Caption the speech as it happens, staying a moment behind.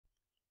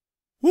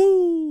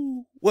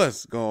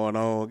What's going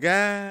on,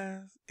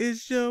 guys?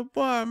 It's your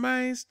boy,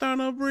 man,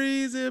 Stunner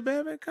Breezy,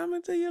 baby,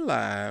 coming to you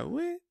live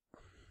with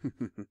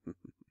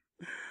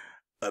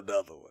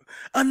another one.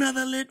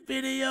 Another lit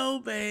video,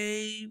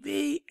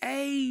 baby.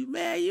 Hey,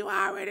 man, you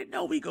already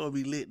know we gonna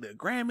be lit. The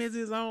Grammys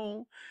is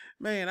on.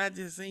 Man, I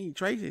just seen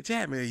Tracy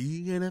Chapman.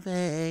 You gonna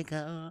thank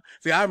her?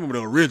 See, I remember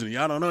the original.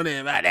 Y'all don't know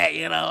nothing about that,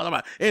 you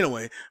know.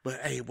 Anyway,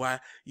 but hey, boy,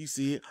 you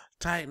see it.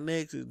 Titan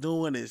X is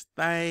doing his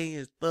thing.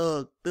 His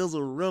Thug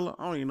Thizzlerilla.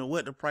 I don't even know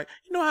what the price.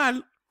 You know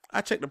how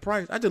I check the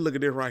price? I just look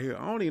at this right here.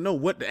 I don't even know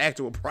what the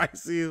actual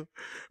price is,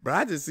 but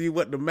I just see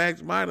what the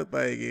max minor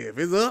thing is. If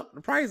it's up, the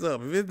price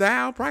up. If it's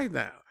down, price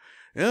down.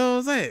 You know what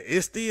I'm saying?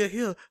 It's still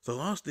here, so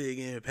I'm still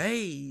getting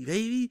paid,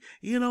 baby.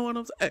 You know what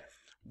I'm saying?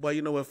 But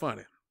you know what's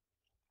funny?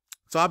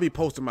 So I'll be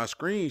posting my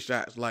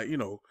screenshots, like,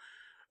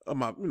 of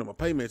my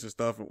payments and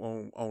stuff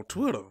on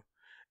Twitter.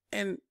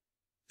 And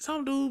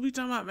some dude be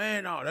talking about,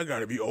 man, no, that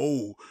gotta be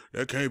old.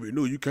 That can't be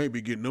new. You can't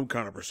be getting them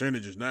kind of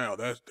percentages now.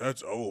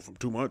 That's old from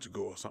 2 months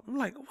ago or something. I'm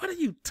like, what are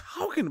you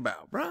talking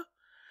about, bruh?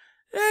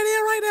 That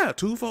is right now.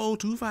 24,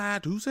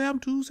 25, 27,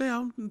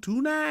 27,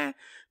 29,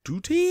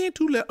 210,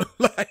 211.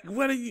 Like,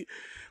 what are you?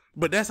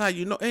 But that's how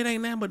you know it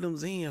ain't nothing but them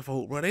Zen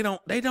folk, bro. They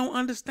don't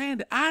understand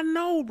it. I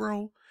know,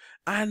 bro.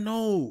 I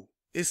know.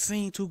 It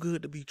seemed too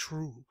good to be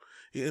true.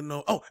 You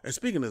know. Oh, and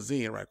speaking of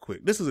Zen, right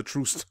quick, this is a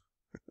true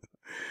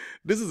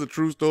this is a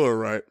true story,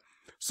 right?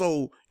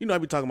 So, I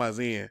be talking about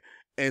Zen.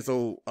 And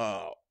so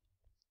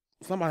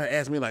somebody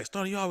asked me, like,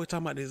 Stunner, you always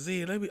talking about this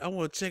Zen. I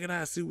want to check it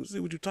out, see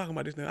what you're talking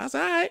about this now. I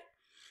said, all right.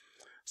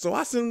 So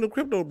I sent him the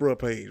Crypto Bro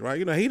page, right?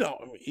 He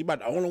about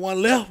the only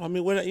one left. I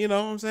mean, you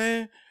know what I'm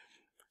saying?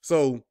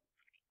 So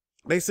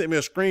they sent me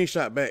a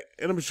screenshot back,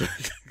 and let me show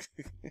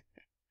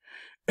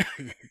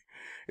you.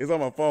 It's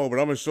on my phone, but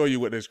I'm gonna show you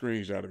what that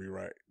screenshot will be,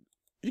 right?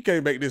 You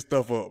can't make this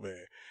stuff up,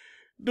 man.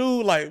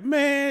 Dude, like,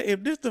 man,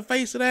 if this the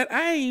face of that,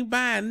 I ain't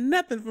buying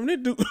nothing from this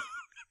dude.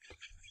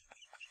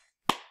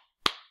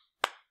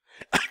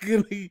 I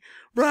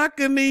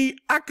couldn't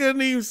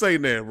even say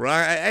that, bro.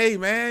 Hey,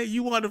 man,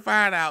 you want to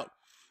find out?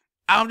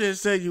 I'm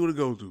just saying you what to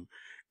go to.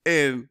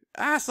 And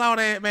I saw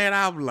that, man,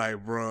 I'm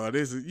like, bro,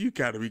 you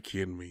gotta be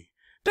kidding me.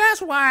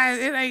 That's why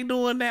it ain't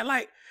doing that.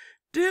 Like,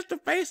 this the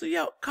face of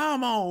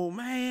come on,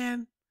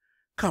 man.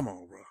 Come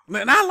on,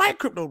 bro. And I like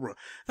Crypto Bro.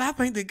 I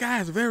think the guy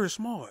is very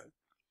smart.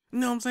 You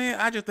know what I'm saying?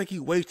 I just think he's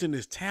wasting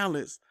his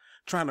talents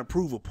trying to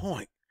prove a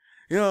point.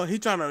 He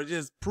trying to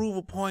just prove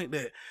a point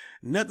that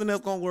nothing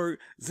else gonna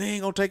work.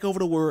 Zen gonna take over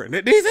the world.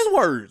 And these his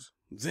words.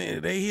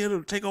 Zen, they here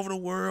to take over the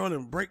world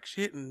and break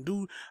shit and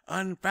do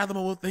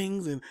unfathomable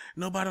things and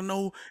nobody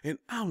know. And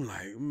I'm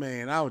like,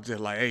 man, I was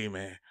just like, hey,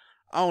 man,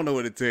 I don't know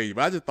what to tell you,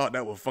 but I just thought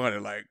that was funny.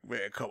 Like, man,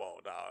 come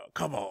on, dog.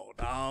 Come on,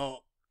 dog.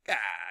 God,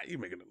 you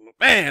making a little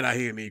man out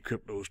here in these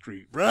crypto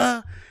street,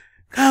 bruh.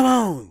 Come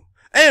on.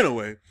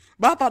 Anyway,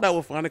 but I thought that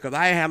was funny because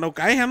I ain't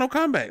had no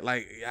comeback.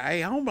 Like,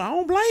 I don't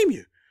blame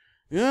you.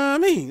 You know what I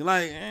mean?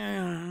 Like,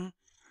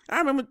 I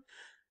remember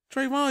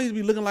Trayvon used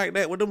to be looking like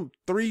that with them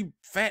 3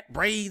 fat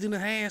braids in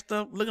his hair and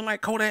stuff, looking like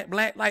Kodak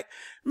Black. Like,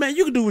 man,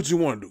 you can do what you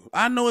want to do.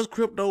 I know it's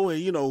crypto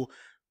and,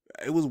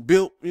 it was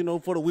built,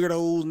 for the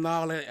weirdos and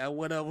all that or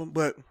whatever,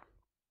 but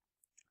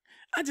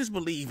I just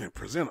believe in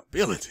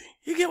presentability.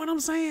 You get what I'm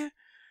saying?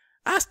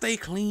 I stay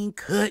clean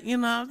cut,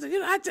 I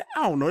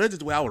don't know. That's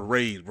just the way I was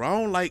raised, bro.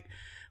 I don't like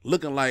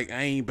looking like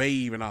I ain't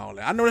babe and all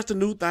that. I know that's the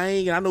new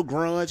thing, and I know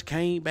grunge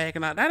came back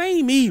and all that.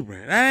 Ain't me,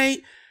 bro. That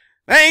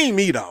ain't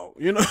me, dog.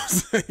 You know what I'm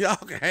saying? Y'all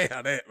can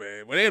have that,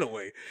 man. But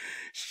anyway,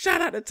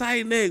 shout out to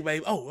Titan X,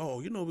 baby. Oh,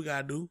 you know what we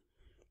gotta do?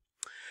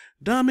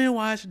 Dummy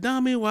watch.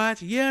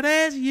 Yeah,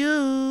 that's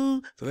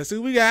you. So let's see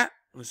what we got.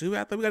 I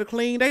think we got a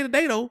clean day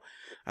today, though.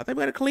 I think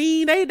we got a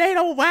clean day today,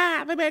 though.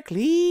 Why? I think we got a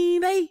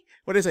clean day.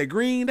 What they say?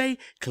 Green day,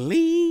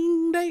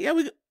 clean day. Yeah,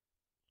 we go.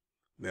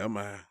 Never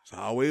mind. It's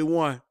always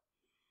one.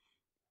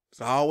 It's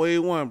always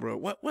one, bro.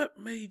 What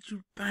made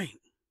you think?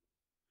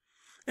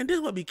 And this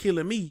what be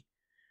killing me.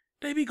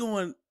 They be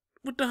going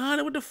with the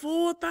 100, with the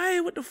full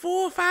thing, with the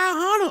full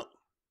 500.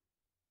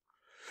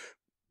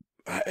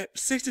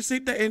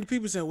 66 days, and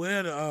people say,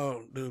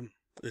 well,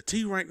 the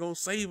T rank gonna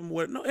save them.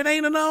 What? No, it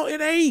ain't enough.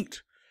 It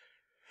ain't.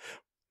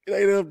 It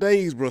ain't enough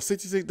days, bro.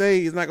 66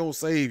 days is not gonna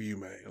save you,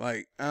 man.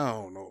 Like, I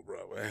don't know, bro.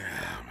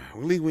 At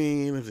least we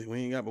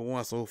ain't got but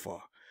one so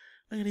far.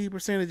 Look at these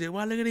percentages.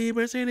 Why? Look at these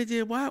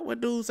percentages. Why? What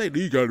dudes say?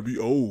 These gotta be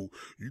old.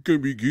 You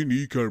can't be getting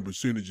these kind of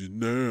percentages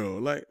now.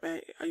 Like,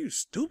 man, are you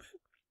stupid?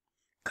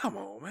 Come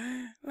on,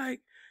 man. Like,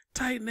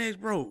 Titan X,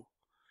 bro.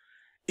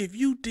 If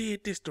you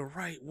did this the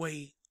right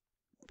way,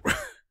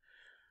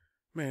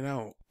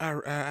 man,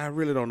 I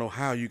really don't know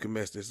how you can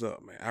mess this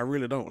up, man. I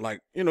really don't.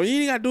 Like, you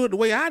ain't gotta do it the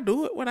way I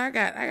do it. What I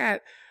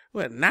got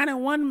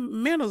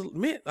 91 minutes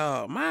left.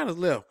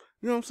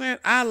 You know what I'm saying?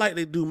 I like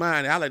to do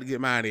mine. I like to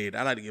get mine every day.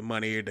 I like to get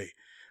money every day.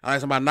 I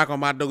like somebody knock on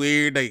my door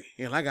every day.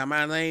 I got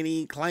mine I ain't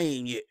even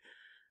claimed yet.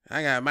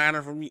 I got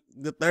mine from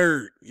the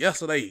 3rd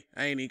yesterday.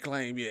 I ain't even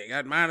claimed yet.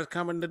 Got mine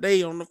coming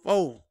today on the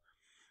 4th,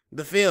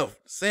 the 5th,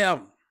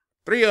 7th.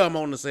 3 of them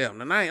on the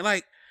 7th. And I ain't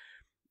like,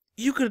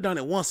 you could have done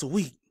it once a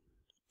week.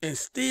 and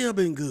still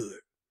been good.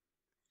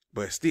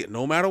 But still,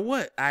 no matter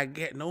what,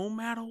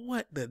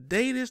 the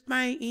day this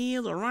thing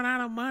ends or run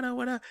out of money or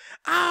whatever,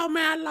 oh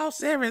man, I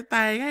lost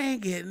everything. I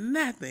ain't getting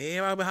nothing.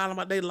 Everybody been hollering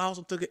about they lost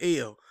and took an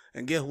L.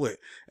 And guess what?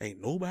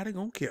 Ain't nobody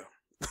gonna care.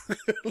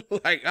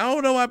 Like, I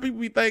don't know why people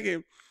be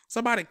thinking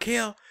somebody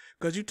care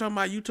because you talking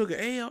about you took an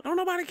L. Don't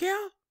nobody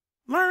care.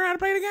 Learn how to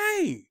play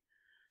the game.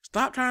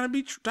 Stop trying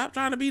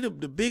to be the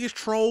biggest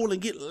troll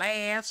and get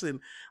laughs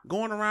and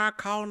going around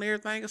calling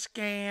everything a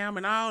scam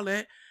and all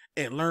that,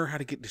 and learn how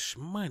to get this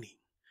money.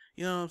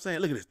 You know what I'm saying?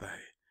 Look at this thing.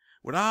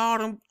 With all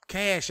them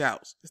cash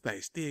outs, this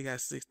thing still got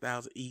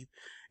 6,000 ETH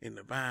in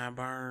the Vine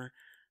Burn.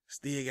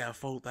 Still got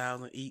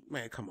 4,000 ETH.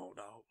 Man, come on,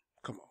 dog.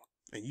 Come on.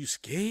 And you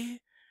scared?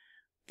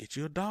 Get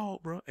you a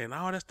dog, bro. And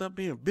all that stuff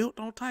being built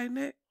on Titan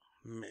X?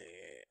 Man,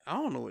 I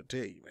don't know what to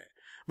tell you, man.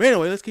 But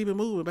anyway, let's keep it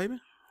moving, baby.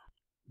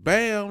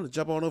 Bam, let's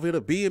jump on over here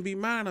to BNB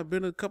Miner.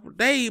 Been a couple of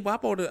days, but I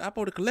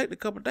supposed to collect a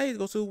couple of days,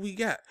 go see what we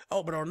got.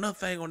 Oh, but another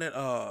thing on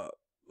that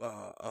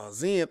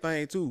Zen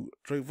thing too.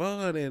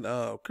 Trayvon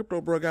and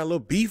Crypto Bro got a little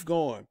beef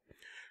going.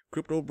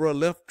 Crypto Bro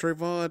left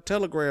Trayvon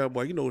Telegram,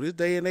 boy. You know, this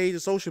day and age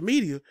of social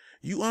media,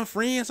 you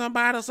unfriend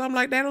somebody or something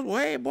like that,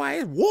 hey boy,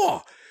 it's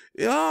war.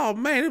 Oh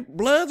man, it's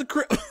bloods of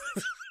crypto.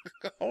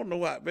 I don't know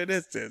why, man.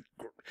 That's just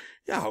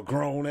y'all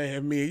grown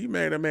ass men. You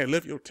mad that man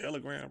left your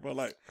Telegram, bro?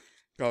 Like,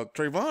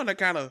 Trayvon that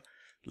kind of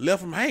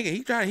left him hanging.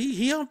 He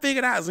done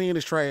figured out Zen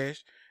is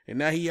trash, and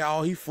now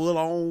he full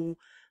on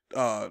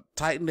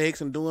Titan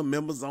X and doing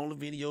members only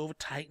video over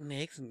Titan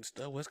X and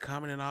stuff, what's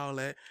coming and all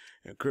that.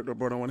 And Crypto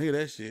Bro don't want to hear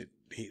that shit.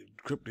 He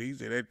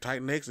said that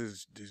Titan X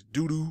is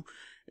doo doo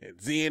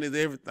and Zen is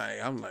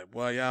everything. I'm like,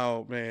 boy,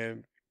 y'all,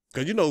 man.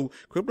 Cause you know,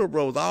 Crypto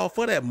Bro's all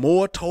for that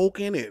more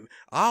token and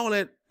all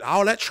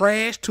that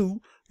trash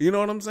too. You know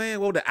what I'm saying?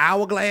 Well, the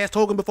Hourglass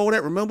token before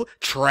that, remember?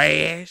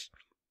 Trash.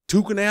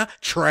 Toucan now,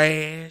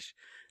 trash.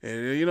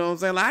 And you know what I'm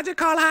saying? Like, I just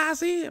call it how I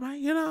see it, man.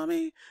 You know what I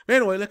mean? But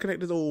anyway, let's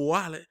connect this old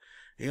wallet.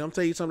 You know, I'm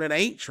telling you something that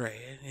ain't trash.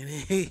 And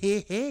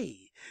hey,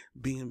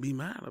 BNB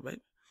Miner,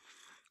 baby.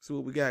 See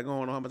what we got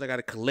going on. How much I got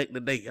to collect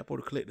today? I'm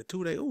supposed to collect the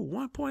 2 day. Ooh,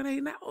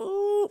 1.8 now.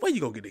 Ooh, where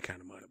you gonna get that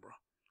kind of money, bro?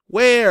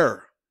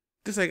 Where?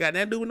 This ain't got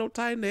nothing to do with no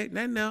Titan X.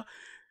 Nothing now.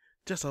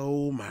 Just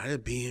old Miner,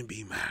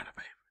 BNB Miner,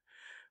 baby.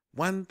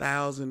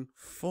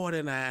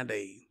 1,049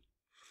 days.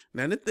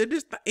 Now,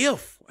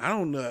 if I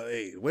don't know,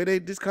 hey, the way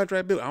this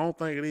contract built, I don't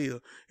think it is.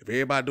 If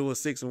everybody doing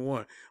 6 and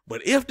 1,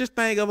 but if this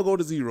thing ever go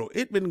to 0,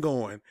 it been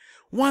going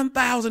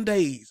 1,000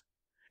 days,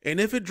 and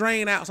if it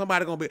drain out,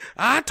 somebody gonna be,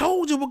 I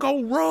told you we're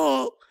gonna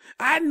rug.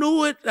 I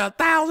knew it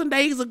 1,000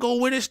 days ago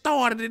when it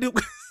started.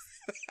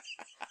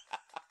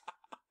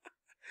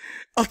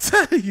 I'm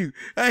telling you,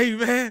 hey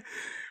man,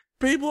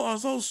 people are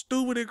so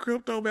stupid in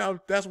crypto, man.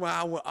 That's why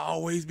I will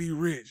always be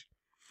rich.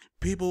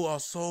 People are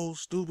so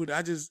stupid.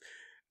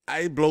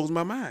 It blows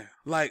my mind.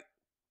 Like,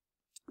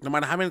 no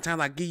matter how many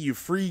times I give you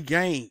free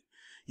game,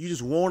 you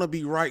just want to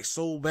be right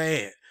so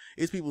bad.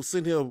 It's people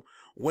sitting here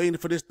waiting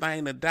for this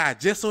thing to die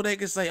just so they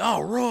can say,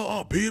 oh, rug,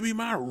 oh, baby,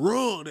 my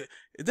rug.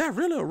 Is that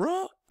really a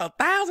rug?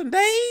 1,000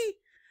 days?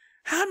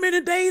 How many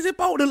days it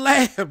supposed to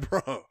last,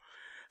 bro?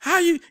 How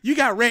you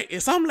got wrecked?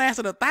 If something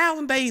lasted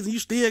 1,000 days and you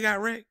still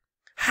got wrecked?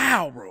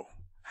 How, bro?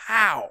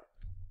 How?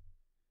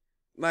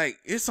 Like,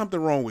 it's something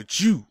wrong with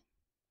you.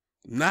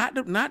 Not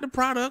the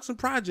products and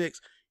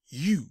projects.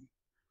 You.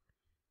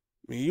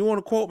 I mean, you want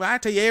to quote me? I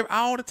tell you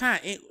all the time.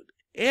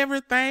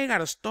 Everything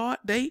got a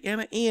start date and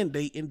an end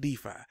date in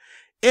DeFi.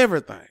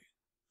 Everything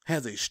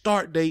has a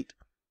start date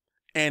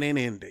and an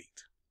end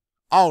date.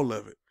 All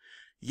of it.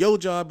 Your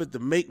job is to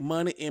make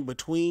money in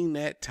between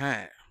that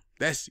time.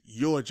 That's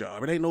your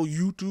job. It ain't no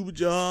YouTube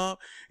job.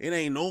 It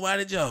ain't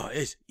nobody's job.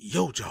 It's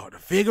your job to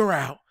figure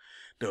out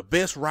the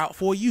best route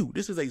for you.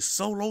 This is a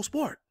solo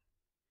sport.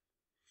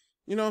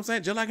 You know what I'm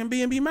saying? Just like in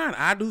BNB Miner,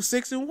 I do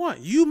 6 and 1.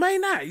 You may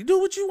not. You do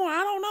what you want.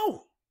 I don't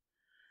know.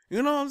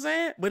 You know what I'm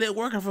saying? But it's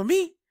working for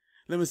me.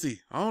 Let me see.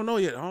 I don't know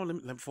yet.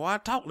 Before I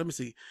talk, let me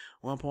see.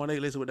 1.8,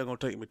 let's see what they're going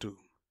to take me to.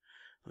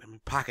 Let me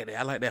pocket that.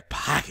 I like that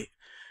pocket.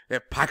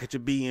 That pocket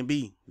your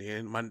BNB.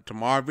 Then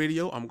tomorrow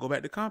video, I'm going to go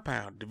back to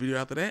Compound. The video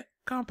after that,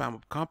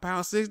 Compound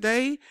 6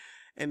 days.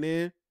 And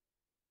then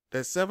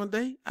that 7th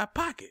day, I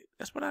pocket.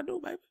 That's what I do,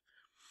 baby.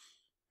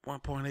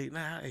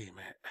 1.89. Hey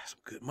man, that's some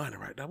good money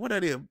right there. What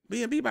that is?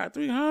 BNB about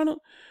 300,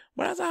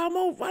 but that's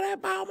almost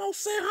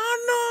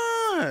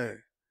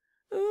 600.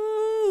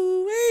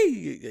 Ooh, hey,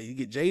 you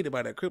get jaded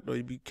by that crypto.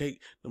 You be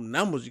them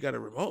numbers. You got to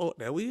remote.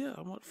 There we are.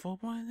 I'm at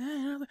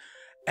 4.9.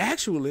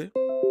 Actually,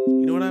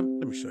 you know what? Let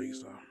me show you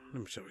something.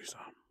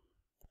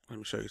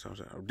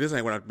 This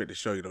ain't what I meant to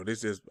show you though.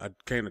 This is I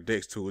came to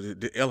Dex too.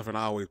 The elephant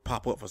always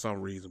pop up for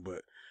some reason,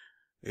 but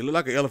it look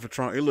like an elephant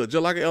trunk. It look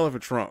just like an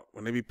elephant trunk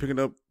when they be picking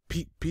up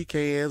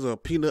pecans or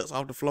peanuts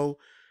off the floor.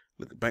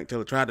 Look, the bank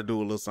teller tried to do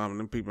a little something.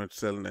 Them people are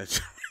selling that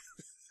shit.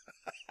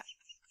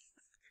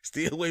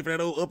 Still waiting for that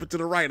old up and to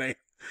the right, ain't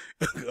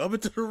up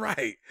and to the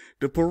right.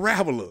 The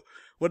parabola.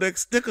 What that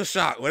sticker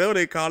shock, whatever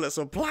they call it,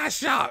 supply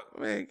shock.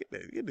 Man,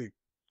 get the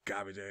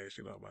garbage ass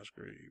shit off my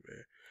screen,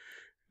 man.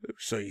 Let me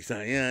show you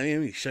something. Yeah, let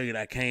me show you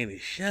what I came to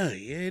show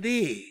you. It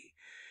is.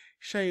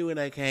 Show you what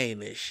I came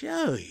to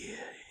show you.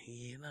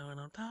 You know what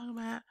I'm talking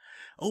about?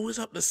 Oh, it's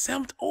up to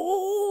 7th.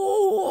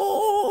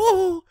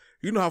 Oh,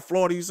 you know how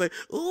Florida you say,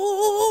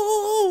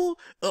 oh,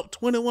 up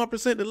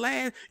 21% the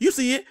last. You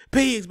see it?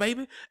 Pigs,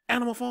 baby.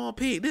 Animal Farm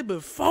pig. This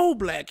before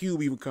Black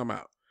Cube even come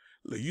out.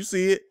 Look, you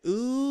see it?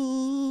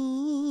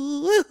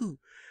 Ooh.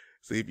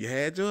 See, if you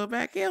had your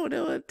back here, it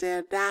was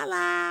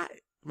 $10.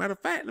 Matter of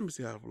fact, let me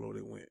see how low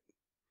it went.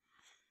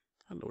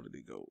 How low did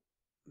it go?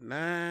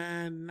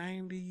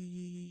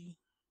 $9.90,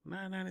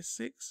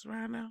 $9.96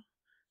 right now.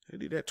 They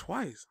did that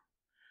twice.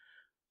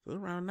 So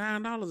around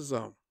 $9 or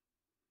something.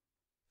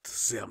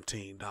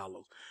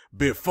 $17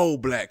 before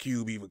Black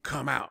Cube even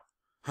come out.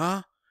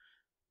 Huh?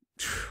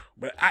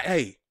 But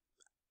hey,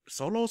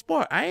 Solo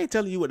Sport, I ain't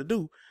telling you what to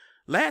do.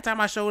 Last time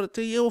I showed it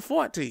to you, it was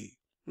 14.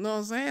 You know what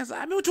I'm saying? So,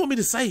 I mean, what you want me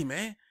to say,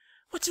 man?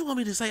 What you want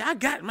me to say? I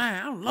got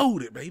mine. I'm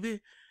loaded,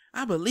 baby.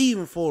 I believe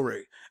in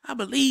Forex. I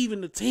believe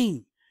in the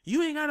team.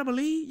 You ain't got to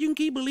believe. You can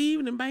keep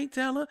believing in Bank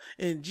Teller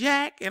and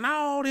Jack and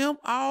all them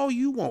all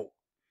you want.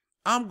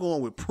 I'm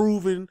going with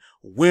proven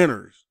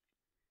winners.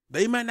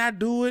 They might not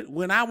do it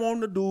when I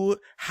want them to do it,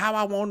 how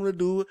I want them to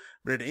do it,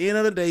 but at the end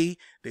of the day,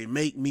 they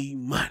make me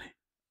money.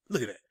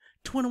 Look at that.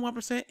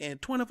 21% in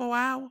 24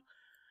 hours?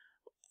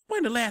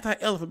 When the last time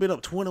Elephant been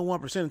up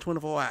 21% in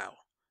 24 hours?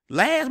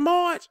 Last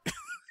March?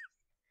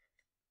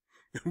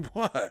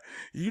 Boy,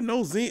 you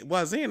know Zen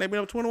they been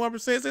up 21%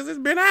 since it's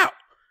been out.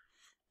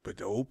 But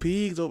the old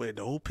pigs over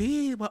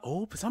there,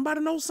 but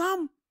somebody knows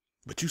something.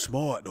 But you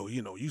smart though,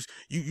 you know,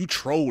 you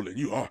trolling,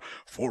 you are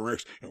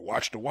Forex and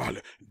watch the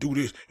wallet, do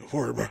this and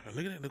worry about it.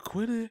 Look at that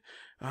liquidity,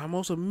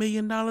 almost $1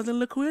 million in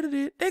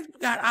liquidity. They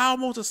got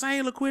almost the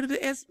same liquidity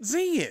as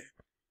Zen.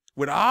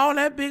 With all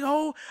that big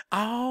old,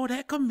 all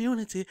that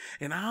community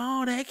and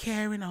all that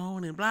carrying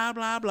on and blah,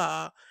 blah,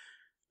 blah.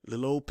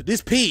 Little old,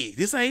 this pig,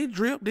 this ain't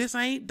drip, this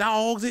ain't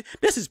dogs,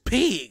 this is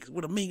pigs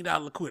with $1 million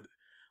liquidity.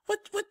 What,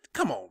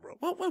 come on, bro.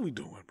 What we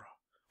doing, bro?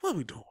 What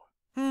we doing?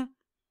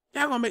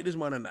 Y'all gonna make this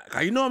money or not?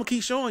 Cause you know I'm gonna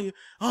keep showing you.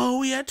 Oh,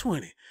 we at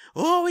 20.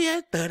 Oh, we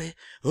at 30.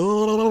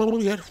 Oh,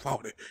 we at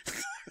 40.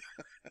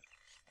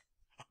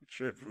 I'm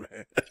tripping,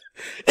 man.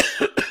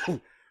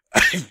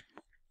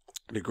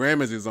 The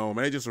Grammys is on,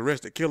 man. They just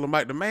arrested Killer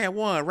Mike. The man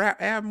won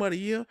Rap Album of the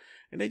Year,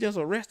 and they just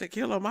arrested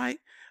Killer Mike.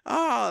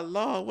 Oh,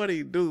 Lord, what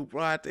he do,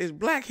 bro? It's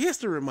Black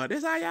History Month.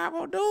 This how y'all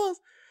gonna do us?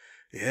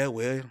 Yeah,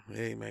 well,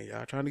 hey, man,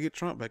 y'all trying to get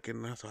Trump back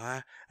in there, so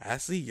I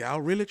see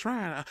y'all really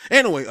trying.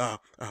 Anyway,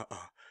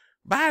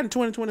 Biden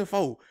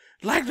 2024.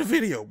 Like the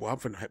video, boy. I'm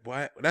finna,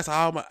 boy. That's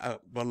all my.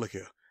 But look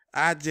here,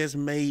 I just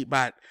made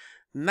about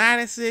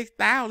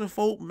 96,000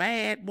 folk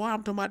mad, boy.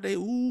 I'm talking about they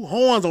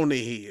horns on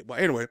their head.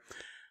 But anyway,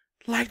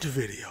 like the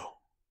video,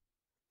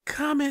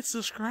 comment,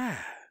 subscribe,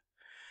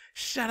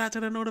 shout out to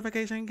the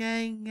notification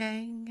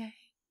gang,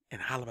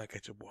 and holler back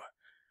at your boy.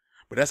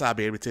 But that's how I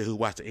be able to tell who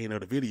watched the end of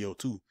the video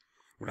too.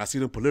 When I see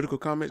them political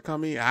comments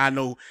come in, I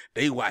know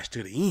they watch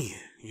to the end.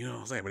 You know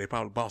what I'm saying? But they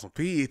probably bought some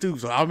pigs too.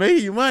 So I'm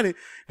making you money.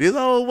 This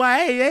old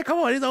white, hey, come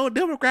on, this old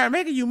Democrat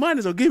making you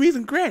money. So give me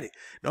some credit.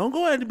 Don't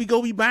go ahead and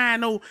go be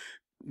buying no.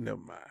 Never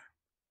mind.